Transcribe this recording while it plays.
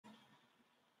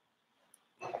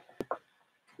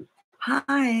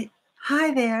Hi.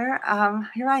 Hi there.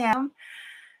 Here I am.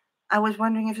 I was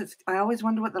wondering if I always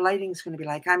wonder what the lighting's going to be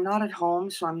like. I'm not at home,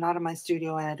 so I'm not in my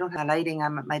studio and I don't have lighting.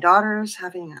 I'm at my daughter's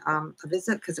having a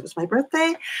visit because it was my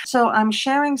birthday. So I'm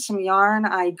sharing some yarn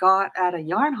I got at a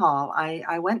yarn haul.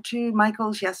 I went to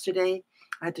Michael's yesterday.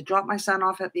 I had to drop my son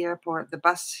off at the airport. The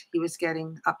bus he was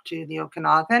getting up to the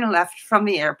Okanagan left from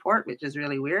the airport, which is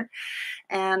really weird.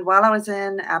 And while I was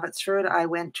in Abbotsford, I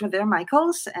went to their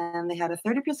Michaels and they had a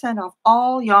 30% off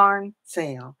all yarn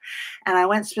sale. And I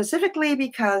went specifically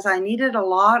because I needed a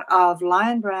lot of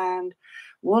Lion Brand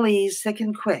Woolies Thick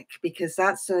and Quick because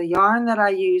that's the yarn that I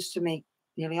use to make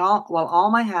nearly all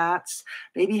my hats,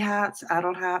 baby hats,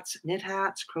 adult hats, knit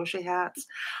hats, crochet hats.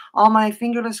 All my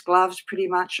fingerless gloves pretty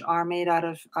much are made out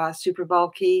of super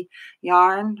bulky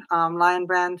yarn, Lion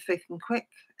Brand Thick and Quick.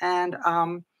 And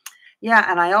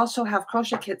yeah, and I also have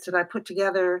crochet kits that I put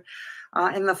together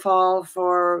in the fall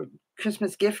for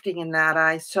Christmas gifting. In that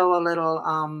I sew a little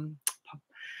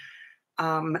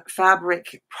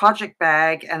fabric project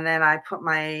bag, and then I put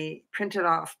my printed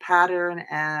off pattern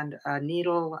and a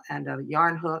needle and a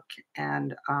yarn hook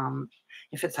and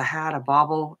if it's a hat, a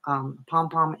bauble,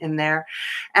 pom-pom in there,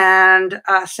 and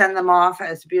send them off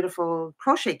as beautiful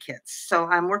crochet kits. So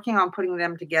I'm working on putting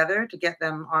them together to get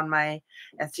them on my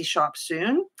Etsy shop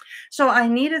soon. So I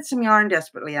needed some yarn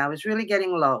desperately. I was really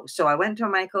getting low. So I went to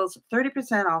Michael's,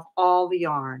 30% off all the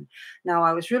yarn. Now,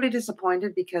 I was really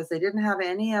disappointed because they didn't have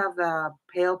any of the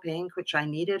pale pink, which I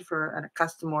needed for a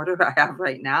custom order I have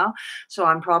right now. So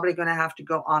I'm probably going to have to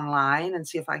go online and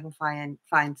see if I can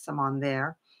find some on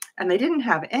there. And they didn't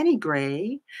have any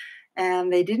gray,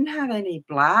 and they didn't have any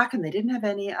black, and they didn't have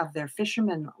any of their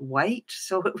fisherman white.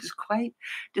 So it was quite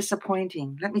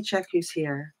disappointing. Let me check who's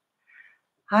here.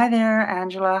 Hi there,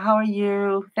 Angela. How are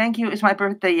you? Thank you. It was my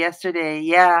birthday yesterday.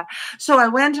 Yeah. So I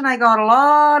went and I got a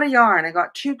lot of yarn. I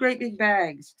got two great big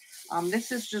bags.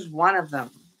 This is just one of them.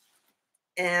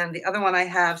 And the other one I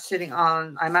have sitting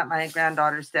on, I'm at my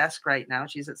granddaughter's desk right now.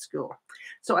 She's at school.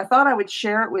 So I thought I would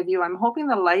share it with you. I'm hoping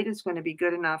the light is going to be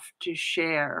good enough to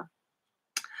share.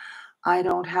 I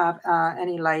don't have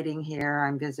any lighting here.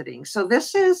 I'm visiting. So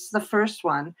this is the first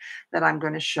one that I'm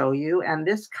going to show you. And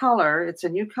this color, it's a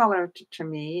new color to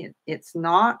me. It's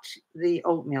not the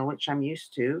oatmeal, which I'm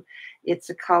used to. It's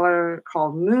a color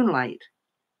called Moonlight.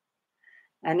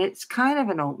 And it's kind of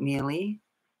an oatmeal-y,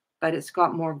 but it's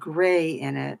got more gray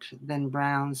in it than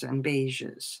browns and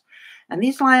beiges. And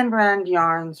these Lion Brand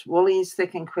yarns, Woolies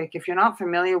Thick and Quick, if you're not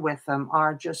familiar with them,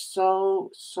 are just so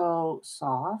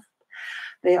soft.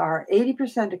 They are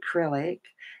 80% acrylic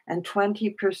and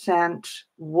 20%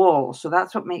 wool. So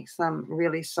that's what makes them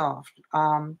really soft.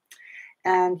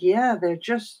 And yeah, they're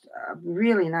just a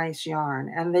really nice yarn.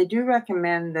 And they do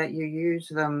recommend that you use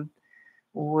them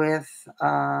with,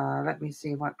 let me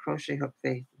see what crochet hook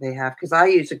they have. Because I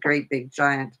use a great big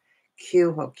giant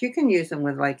Q hook. You can use them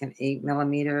with like an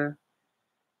 8mm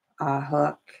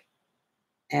hook.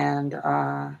 And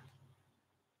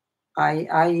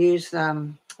I use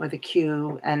them with a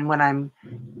Q, and when I'm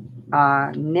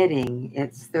knitting,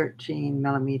 it's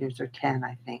 13mm or 10,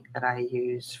 I think, that I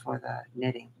use for the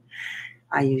knitting.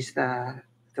 I use the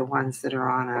ones that are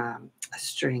on a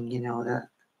string, you know,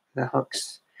 the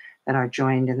hooks that are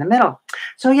joined in the middle.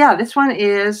 So yeah, this one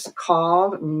is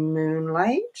called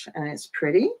Moonlight, and it's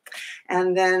pretty.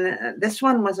 And then this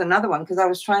one was another one because I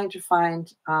was trying to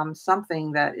find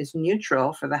something that is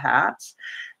neutral for the hats.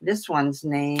 This one's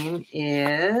name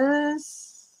is,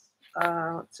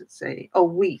 what's it say? Oh,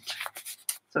 Wheat.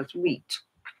 So it's Wheat.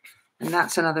 And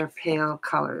that's another pale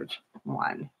colored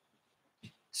one.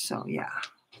 So yeah.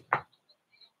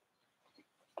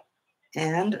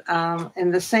 And in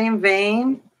the same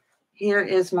vein, here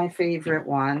is my favorite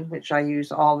one, which I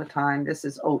use all the time. This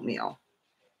is Oatmeal.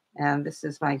 And this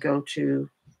is my go-to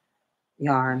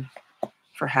yarn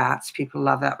for hats. People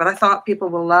love that. But I thought people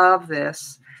will love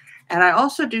this. And I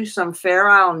also do some Fair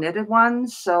Isle knitted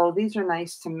ones. So these are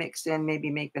nice to mix in,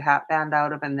 maybe make the hat band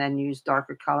out of, and then use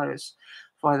darker colors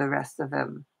for the rest of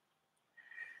them.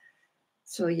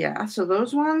 So yeah, so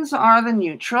those ones are the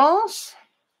neutrals.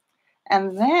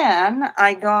 And then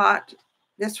I got,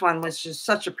 this one was just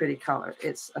such a pretty color.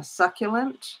 It's a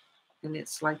succulent, and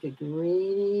it's like a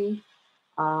greeny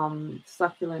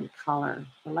succulent color.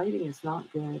 The lighting is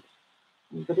not good.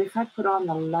 But if I put on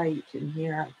the light in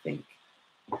here, I think,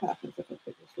 what happens if I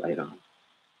put this light on?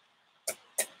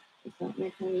 Does that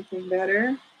make anything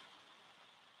better?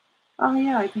 Oh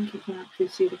yeah, I think you can actually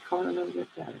see the color a little bit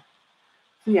better.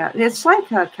 So yeah, it's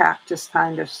like a cactus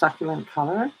kind of succulent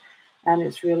color. And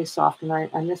it's really soft,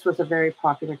 and this was a very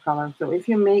popular color. So if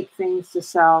you make things to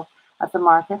sell at the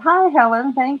market, hi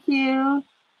Helen, thank you.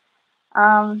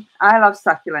 I love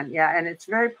succulent, yeah, and it's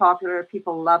very popular.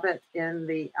 People love it in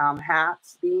the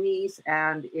hats, beanies,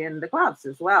 and in the gloves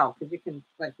as well, because you can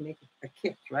like make a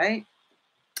kit, right?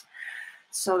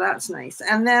 So that's nice.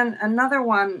 And then another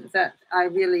one that I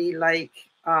really like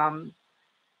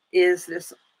is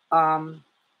this um,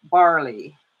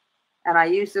 barley. And I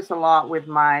use this a lot with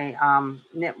my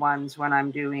knit ones when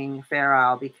I'm doing Fair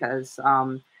Isle because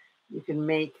you can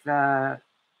make the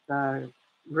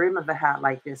rim of the hat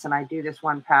like this. And I do this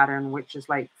one pattern, which is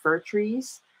like fir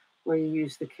trees, where you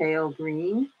use the kale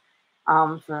green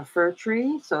for a fir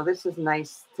tree. So this is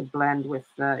nice to blend with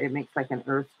it makes like an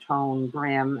earth tone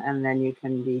brim, and then you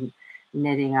can be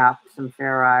knitting up some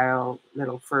Fair Isle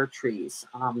little fir trees.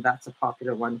 That's a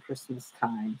popular one Christmas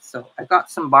time. So I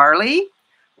got some barley.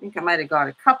 I think I might have got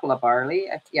a couple of barley.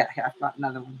 Yeah, I've got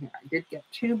another one here. I did get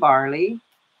 2 barley.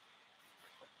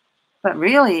 But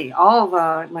really, all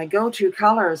the my go-to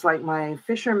colors, like my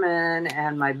fisherman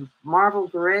and my marble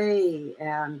gray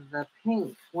and the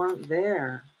pink, weren't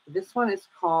there. This one is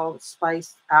called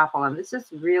spiced apple, and this is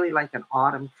really like an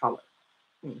autumn color.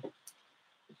 If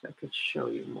I could show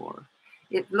you more.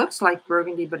 It looks like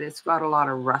burgundy, but it's got a lot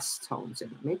of rust tones in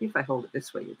it. Maybe if I hold it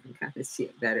this way, you can kind of see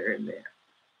it better in there.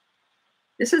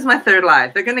 This is my 3rd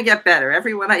live. They're going to get better.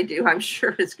 Every one I do, I'm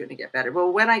sure it's going to get better.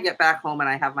 Well, when I get back home and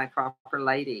I have my proper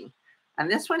lighting. And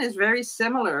this one is very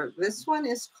similar. This one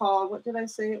is called, what did I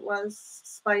say it was?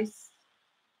 Spice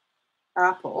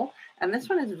apple. And this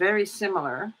one is very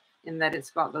similar in that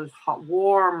it's got those hot,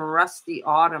 warm, rusty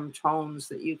autumn tones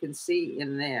that you can see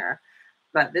in there.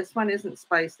 But this one isn't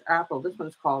spiced apple. This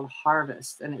one's called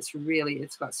harvest. And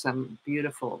it's got some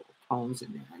beautiful tones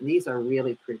in there. And these are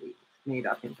really pretty, made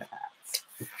up into hats.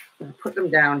 I'm going to put them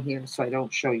down here so I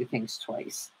don't show you things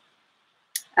twice.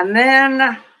 And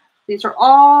then these are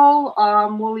all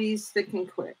Woolies Thick and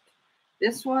Quick.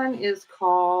 This one is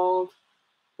called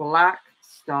Black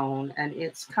Stone, and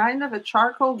it's kind of a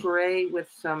charcoal gray with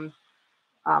some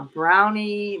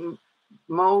browny,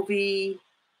 mauvey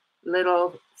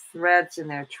little threads in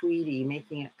there, tweedy,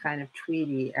 making it kind of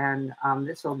tweedy. And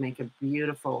this will make a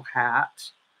beautiful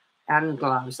hat and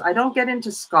gloves. I don't get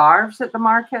into scarves at the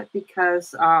market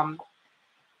because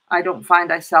I don't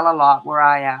find I sell a lot where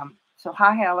I am. So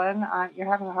hi, Helen. You're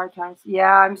having a hard time.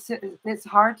 Yeah, it's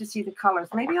hard to see the colors.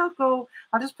 Maybe I'll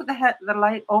just put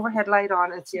the overhead light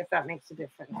on and see if that makes a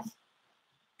difference.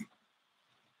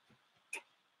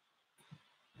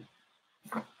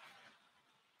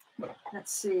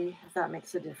 Let's see if that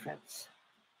makes a difference.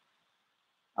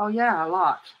 Oh yeah, a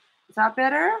lot. Is that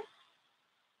better?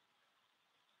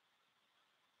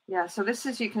 Yeah, so this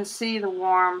is, you can see the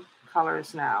warm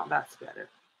colors now. That's better.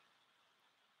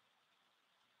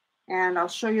 And I'll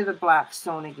show you the black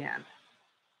stone again.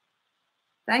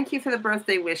 Thank you for the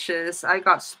birthday wishes. I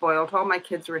got spoiled. All my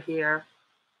kids were here.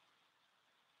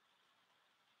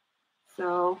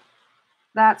 So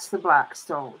that's the black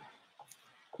stone.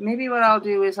 Maybe what I'll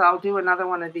do is I'll do another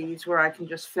one of these where I can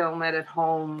just film it at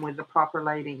home with the proper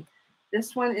lighting.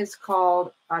 This one is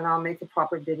called, and I'll make a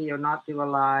proper video, not do a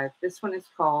live. This one is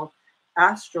called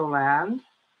Astroland.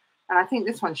 And I think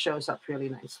this one shows up really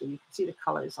nicely. You can see the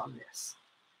colors on this.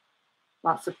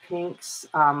 Lots of pinks,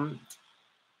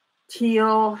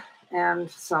 teal, and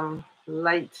some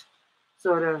light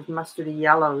sort of mustardy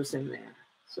yellows in there.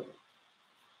 So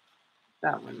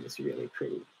that one is really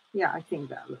pretty. Yeah, I think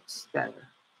that looks better.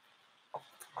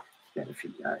 Better for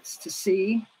you guys to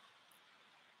see.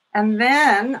 And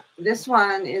then this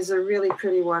one is a really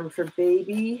pretty one for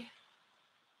baby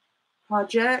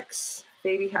projects.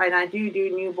 And I do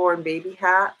newborn baby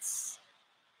hats.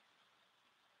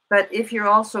 But if you're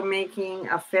also making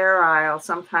a Fair Isle,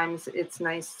 sometimes it's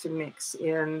nice to mix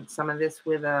in some of this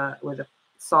with a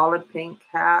solid pink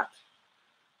hat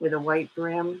with a white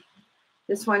brim.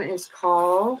 This one is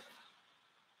called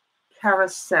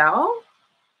Carousel.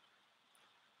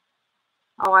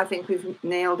 Oh, I think we've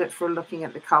nailed it for looking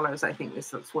at the colors. I think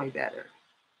this looks way better.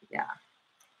 Yeah.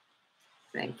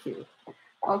 Thank you.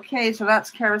 Okay, so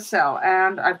that's Carousel.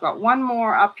 And I've got one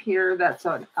more up here that's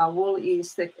a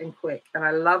Wool-Ease Thick and Quick. And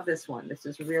I love this one. This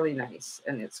is really nice.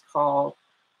 And it's called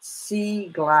Sea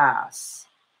Glass.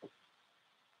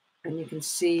 And you can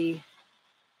see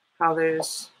how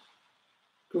there's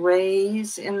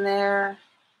grays in there.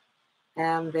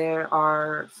 And there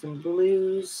are some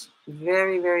blues,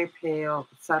 very, very pale,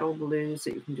 subtle blues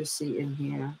that you can just see in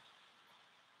here.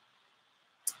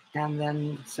 And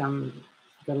then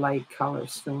the light color,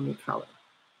 stony color.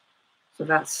 So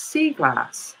that's Sea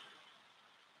Glass.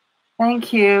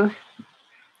 Thank you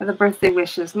for the birthday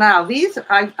wishes. Now,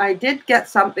 I did get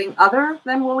something other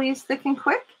than Wool-Ease Thick and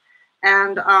Quick.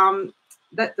 And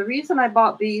the reason I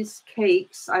bought these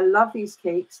cakes, I love these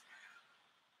cakes.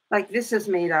 Like this is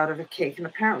made out of a cake, and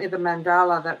apparently the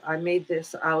mandala that I made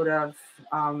this out of,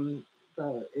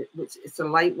 it's a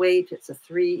lightweight, it's a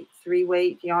three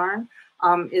weight yarn,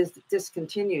 is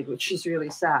discontinued, which is really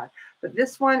sad. But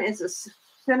this one is a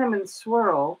cinnamon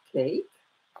swirl cake,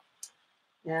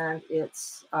 and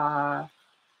it's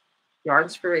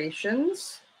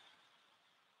Yarnspirations,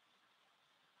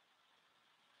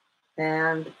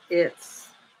 and it's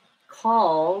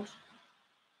called,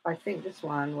 I think this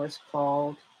one was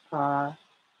called,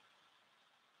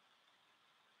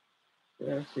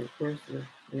 where's the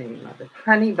name of it?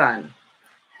 Honey Bun.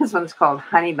 This one's called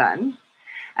Honey Bun.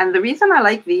 And the reason I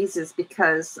like these is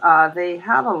because they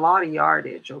have a lot of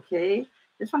yardage, okay?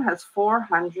 This one has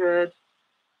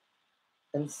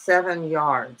 407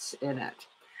 yards in it.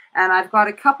 And I've got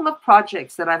a couple of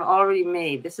projects that I've already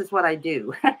made. This is what I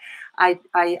do.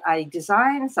 I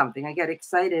design something, I get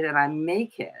excited, and I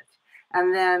make it.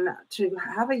 And then to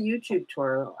have a YouTube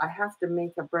tutorial, I have to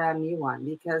make a brand new one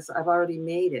because I've already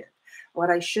made it. What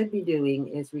I should be doing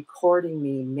is recording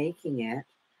me making it,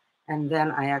 and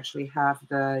then I actually have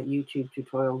the YouTube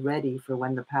tutorial ready for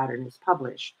when the pattern is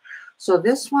published. So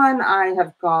this one I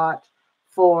have got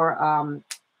for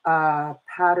a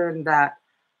pattern that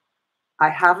I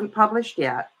haven't published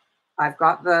yet. I've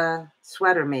got the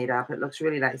sweater made up. It looks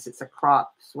really nice. It's a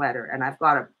crop sweater, and I've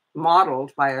got it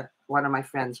modeled by one of my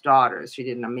friend's daughters. She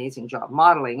did an amazing job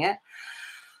modeling it.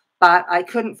 But I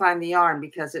couldn't find the yarn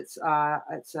because it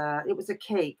was a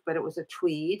cake, but it was a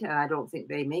tweed, and I don't think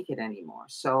they make it anymore.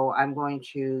 So I'm going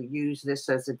to use this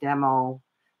as a demo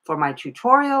for my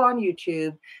tutorial on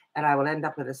YouTube, and I will end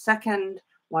up with a second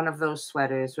one of those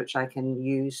sweaters, which I can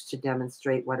use to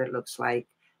demonstrate what it looks like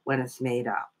when it's made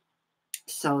up.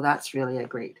 So that's really a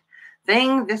great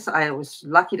thing. I was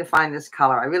lucky to find this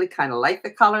color. I really kind of like the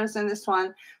colors in this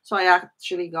one. So I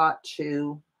actually got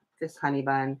this Honey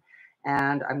Bun,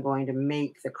 and I'm going to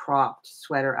make the cropped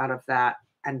sweater out of that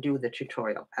and do the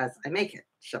tutorial as I make it.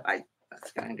 So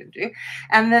that's what I'm going to do.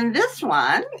 And then this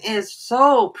one is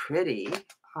so pretty.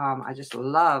 I just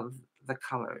love the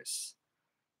colors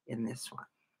in this one.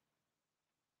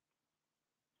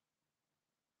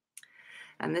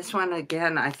 And this one,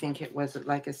 again, I think it was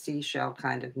like a seashell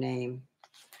kind of name.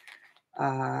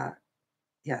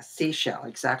 Yeah, seashell,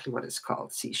 exactly what it's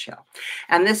called, seashell.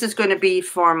 And this is going to be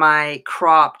for my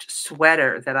cropped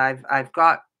sweater that I've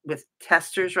got with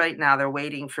testers right now. They're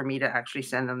waiting for me to actually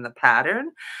send them the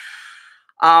pattern.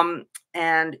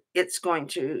 And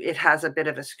it has a bit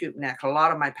of a scoop neck. A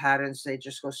lot of my patterns, they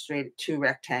just go straight 2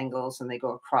 rectangles and they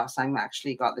go across. I'm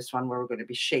actually got this one where we're going to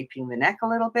be shaping the neck a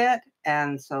little bit.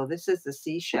 And so this is the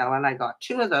seashell, and I got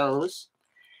 2 of those.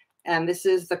 And this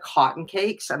is the cotton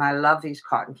cakes, and I love these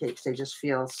cotton cakes. They just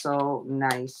feel so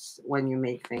nice when you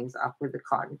make things up with the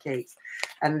cotton cakes.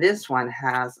 And this one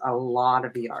has a lot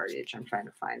of yardage. I'm trying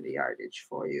to find the yardage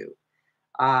for you.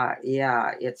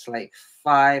 Yeah, it's like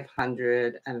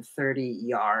 530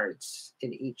 yards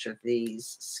in each of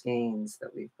these skeins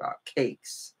that we've got,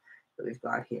 cakes that we've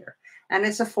got here. And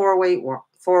it's a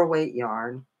four-weight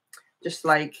yarn, just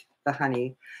like the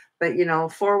honey. But,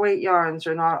 4-weight yarns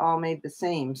are not all made the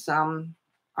same. Some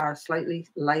are slightly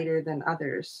lighter than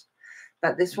others.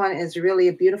 But this one is really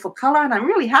a beautiful color, and I'm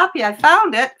really happy I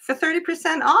found it for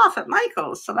 30% off at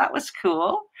Michael's. So that was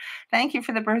cool. Thank you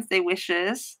for the birthday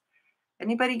wishes.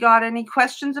 Anybody got any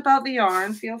questions about the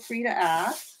yarn? Feel free to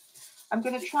ask. I'm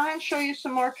going to try and show you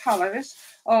some more colors.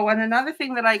 Oh, and another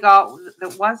thing that I got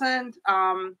that wasn't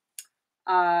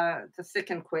the Thick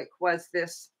and Quick was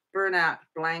this Bernat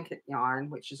blanket yarn,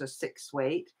 which is a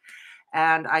 6-weight.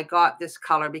 And I got this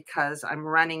color because I'm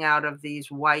running out of these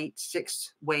white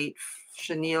 6-weight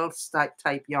chenille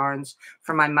type yarns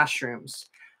for my mushrooms.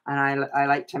 And I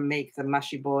like to make the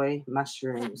Mushy Boy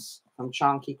mushrooms from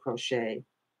Chonky Crochet.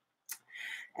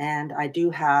 And I do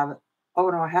have, oh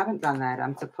no, I haven't done that.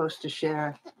 I'm supposed to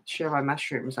share my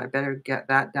mushrooms. I better get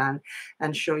that done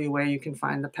and show you where you can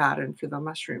find the pattern for the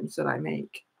mushrooms that I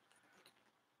make.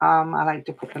 I like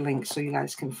to put the links so you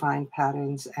guys can find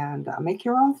patterns and make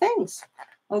your own things.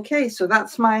 Okay, so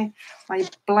that's my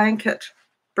blanket,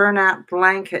 Bernat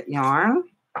blanket yarn.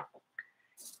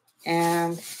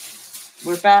 And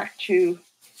we're back to,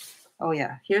 oh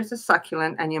yeah, here's the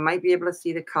succulent, and you might be able to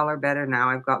see the color better now.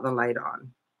 I've got the light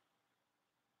on.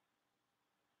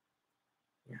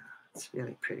 Yeah, it's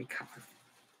really pretty color.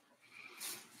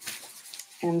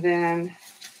 And then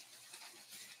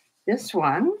this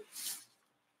one,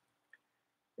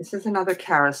 this is another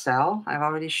carousel. I've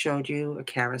already showed you a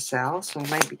carousel, so I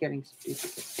might be getting some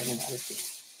duplicates coming out of here.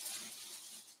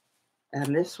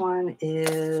 And this one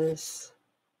is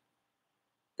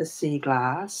the sea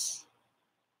glass.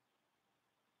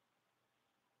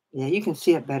 Yeah, you can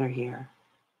see it better here.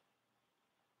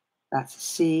 That's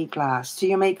sea glass. Do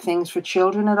you make things for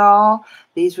children at all?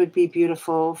 These would be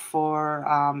beautiful for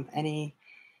any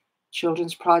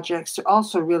children's projects. To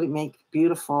also really make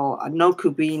beautiful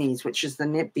Noku beanies, which is the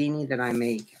knit beanie that I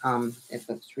make. It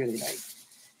looks really like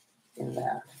in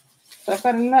that. So I've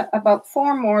got about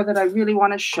 4 more that I really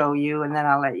want to show you, and then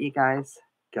I'll let you guys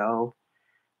go.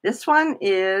 This one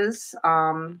is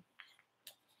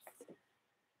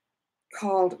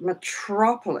called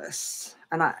Metropolis,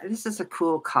 and this is a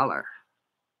cool color.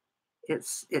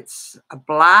 It's a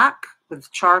black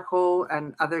with charcoal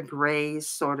and other grays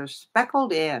sort of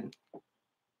speckled in.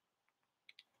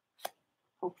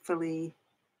 Hopefully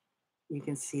you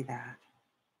can see that.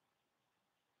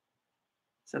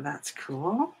 So that's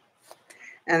cool.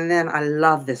 And then I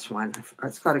love this one.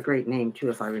 It's got a great name too,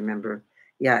 if I remember.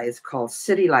 Yeah, it's called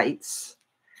City Lights.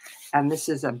 And this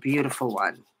is a beautiful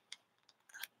one.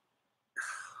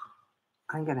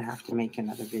 I'm going to have to make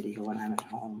another video when I'm at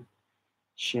home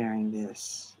sharing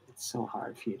this. It's so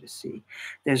hard for you to see.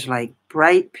 There's like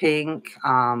bright pink,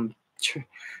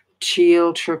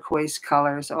 teal, turquoise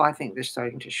colors. Oh, I think they're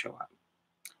starting to show up.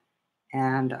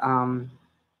 And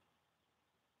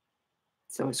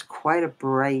so it's quite a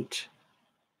bright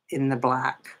in the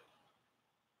black.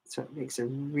 So it makes a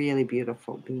really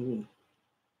beautiful beanie.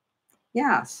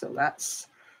 Yeah, so that's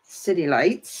City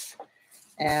Lights.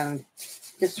 And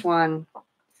this one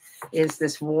is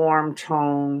this warm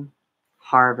tone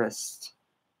Harvest.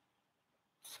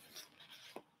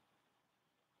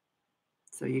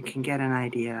 So you can get an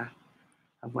idea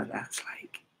of what that's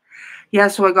like. Yeah,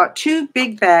 so I got 2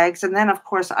 big bags, and then of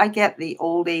course I get the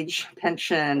old age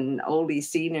pension, oldie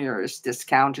seniors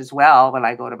discount as well when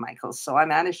I go to Michael's. So I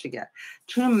managed to get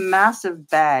 2 massive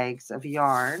bags of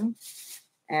yarn,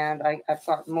 and I've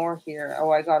got more here.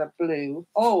 Oh, I got a blue.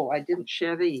 Oh, I didn't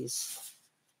share these.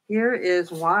 Here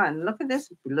is one. Look at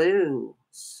this blue.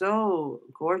 So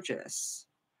gorgeous.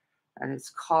 And it's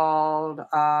called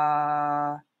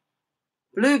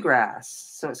Bluegrass.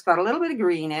 So it's got a little bit of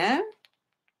green in,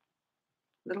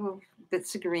 little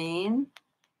bits of green,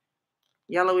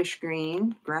 yellowish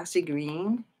green, grassy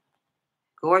green.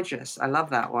 Gorgeous. I love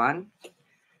that one.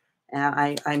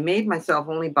 And I made myself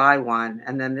only buy one.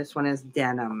 And then this one is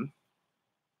denim.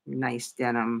 Nice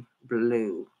denim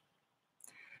blue.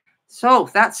 So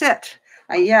that's it.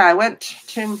 Yeah, I went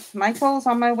to Michael's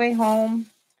on my way home,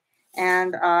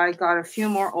 and I got a few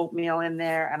more oatmeal in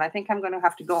there. And I think I'm going to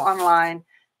have to go online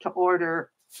to order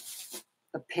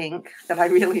the pink that I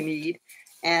really need,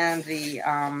 and the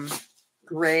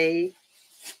gray,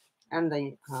 and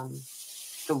the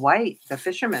white, the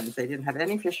fisherman's. They didn't have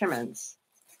any fisherman's.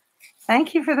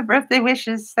 Thank you for the birthday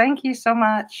wishes. Thank you so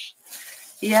much.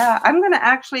 Yeah, I'm going to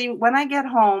actually, when I get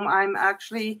home, I'm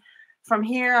actually, from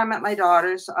here, I'm at my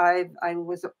daughter's. I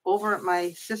was over at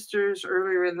my sister's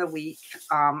earlier in the week.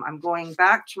 I'm going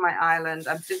back to my island.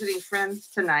 I'm visiting friends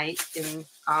tonight in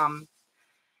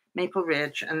Maple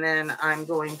Ridge, and then I'm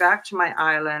going back to my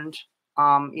island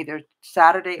either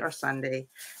Saturday or Sunday.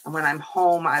 And when I'm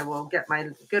home, I will get my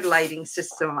good lighting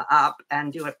system up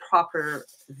and do a proper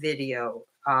video,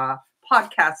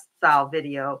 podcast style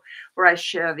video, where I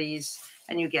share these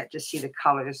and you get to see the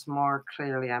colors more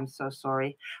clearly. I'm so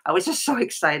sorry. I was just so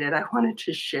excited. I wanted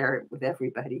to share it with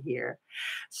everybody here.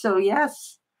 So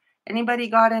yes, anybody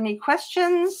got any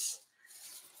questions?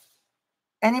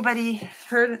 Anybody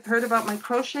heard about my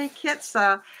crochet kits?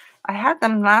 I had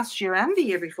them last year and the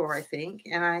year before, I think.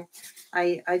 And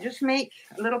I just make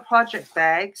little project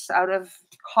bags out of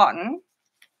cotton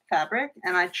fabric,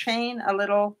 and I chain a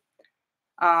little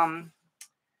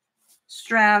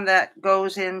strand that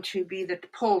goes in to be the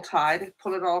pull tie to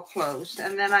pull it all closed.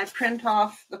 And then I print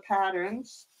off the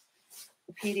patterns,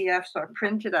 the PDFs are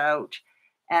printed out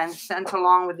and sent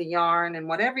along with the yarn and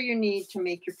whatever you need to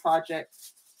make your project.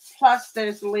 Plus,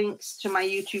 there's links to my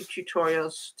YouTube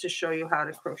tutorials to show you how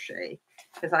to crochet,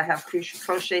 because I have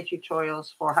crochet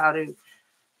tutorials for how to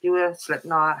do a slip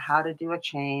knot, how to do a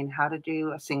chain, how to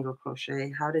do a single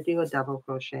crochet, how to do a double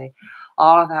crochet,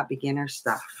 all of that beginner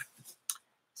stuff.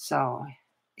 So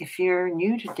if you're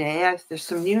new today, there's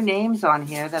some new names on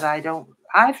here that I don't.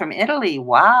 Hi, from Italy.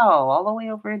 Wow, all the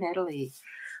way over in Italy.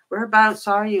 Whereabouts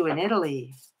are you in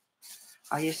Italy?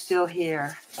 Are you still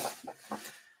here?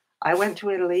 I went to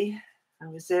Italy. I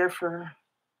was there for,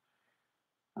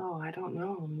 I don't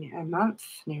know, a month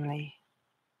nearly.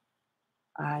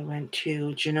 I went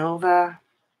to Genova.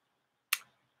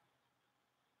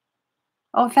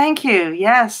 Oh, thank you.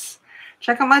 Yes.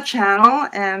 check out my channel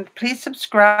and please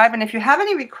subscribe. And if you have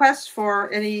any requests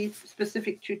for any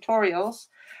specific tutorials,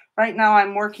 right now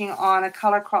I'm working on a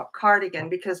color crop cardigan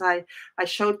because I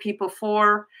showed people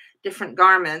 4 different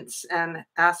garments and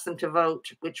asked them to vote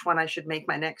which one I should make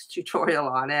my next tutorial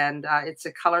on. And it's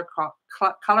a color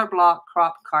block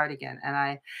crop cardigan. And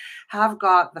I have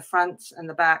got the front and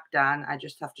the back done. I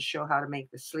just have to show how to make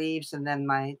the sleeves, and then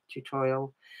my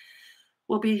tutorial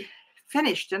will be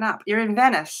finished and up. You're in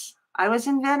Venice. I was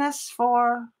in Venice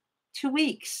for 2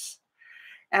 weeks,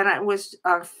 and it was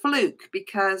a fluke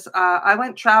because I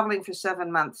went traveling for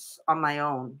 7 months on my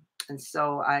own. And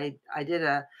so I did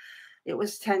it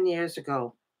was 10 years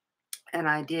ago, and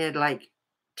I did like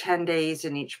 10 days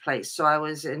in each place. So I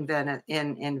was in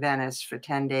Venice for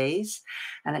 10 days,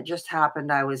 and it just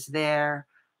happened I was there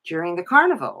during the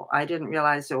carnival. I didn't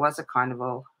realize there was a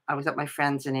carnival. I was at my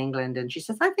friend's in England, and she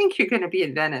says, "I think you're going to be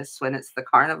in Venice when it's the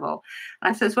carnival."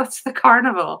 And I says, "What's the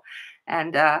carnival?"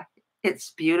 And it's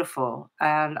beautiful.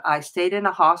 And I stayed in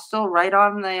a hostel right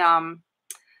on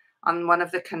one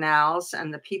of the canals,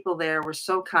 and the people there were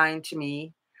so kind to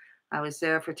me. I was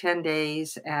there for 10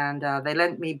 days, and they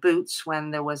lent me boots when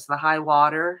there was the high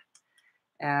water,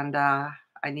 and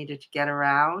I needed to get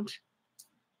around.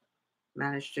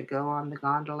 Managed to go on the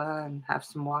gondola and have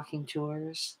some walking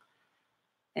tours,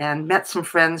 and met some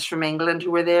friends from England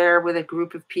who were there with a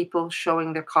group of people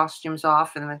showing their costumes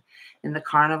off in the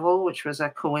carnival, which was a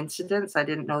coincidence. I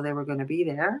didn't know they were going to be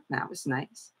there. That was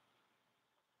nice.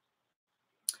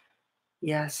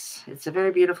 Yes, it's a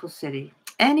very beautiful city.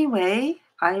 Anyway,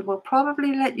 I will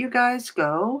probably let you guys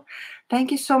go.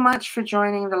 Thank you so much for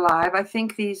joining the live. I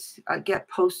think these get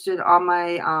posted on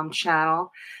my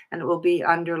channel, and it will be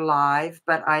under live,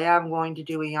 but I am going to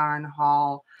do a yarn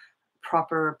haul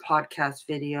proper podcast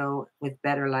video with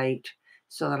better light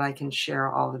so that I can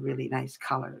share all the really nice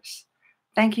colors.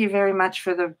 Thank you very much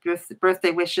for the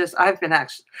birthday wishes. I've been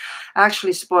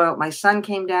actually spoiled. My son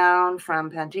came down from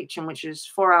Penticton, which is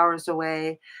 4 hours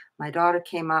away. My daughter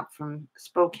came up from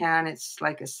Spokane. It's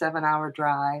like a 7-hour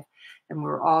drive. And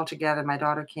we're all together. My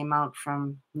daughter came out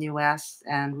from New West,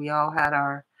 and we all had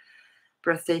our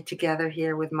birthday together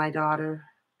here with my daughter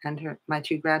and my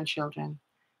 2 grandchildren.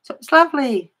 So it's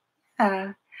lovely.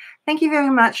 Yeah. Thank you very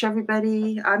much,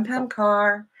 everybody. I'm Pam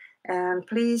Carr. And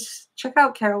please check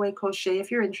out Caraway Crochet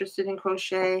if you're interested in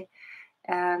crochet.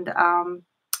 And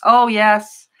oh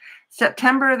yes,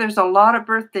 September. There's a lot of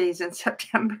birthdays in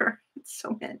September. It's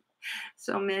so many,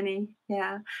 so many.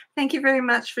 Yeah. Thank you very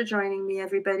much for joining me,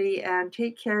 everybody. And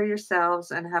take care of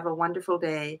yourselves and have a wonderful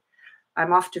day.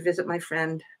 I'm off to visit my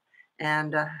friend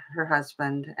and her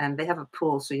husband, and they have a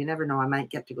pool, so you never know. I might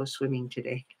get to go swimming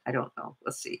today. I don't know.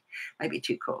 We'll see. Might be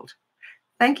too cold.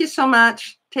 Thank you so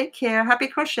much. Take care. Happy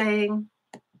crocheting.